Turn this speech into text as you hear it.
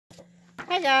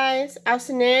Hi guys, our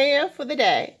scenario for the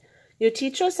day. Your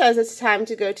teacher says it's time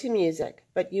to go to music,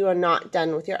 but you are not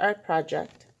done with your art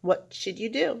project. What should you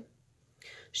do?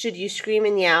 Should you scream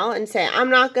and yell and say, I'm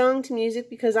not going to music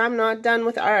because I'm not done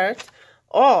with art?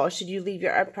 Or should you leave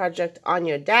your art project on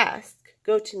your desk,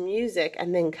 go to music,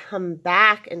 and then come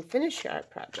back and finish your art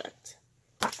project?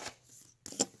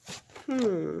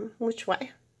 Which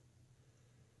way?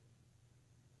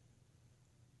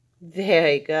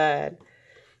 Very good.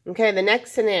 Okay, the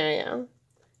next scenario.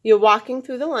 You're walking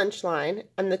through the lunch line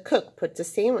and the cook puts a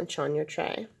sandwich on your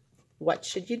tray. What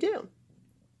should you do?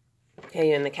 Okay,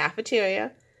 you're in the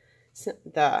cafeteria.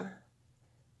 The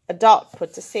adult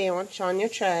puts a sandwich on your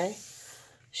tray.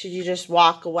 Should you just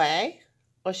walk away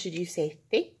or should you say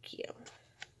thank you?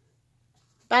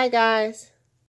 Bye, guys.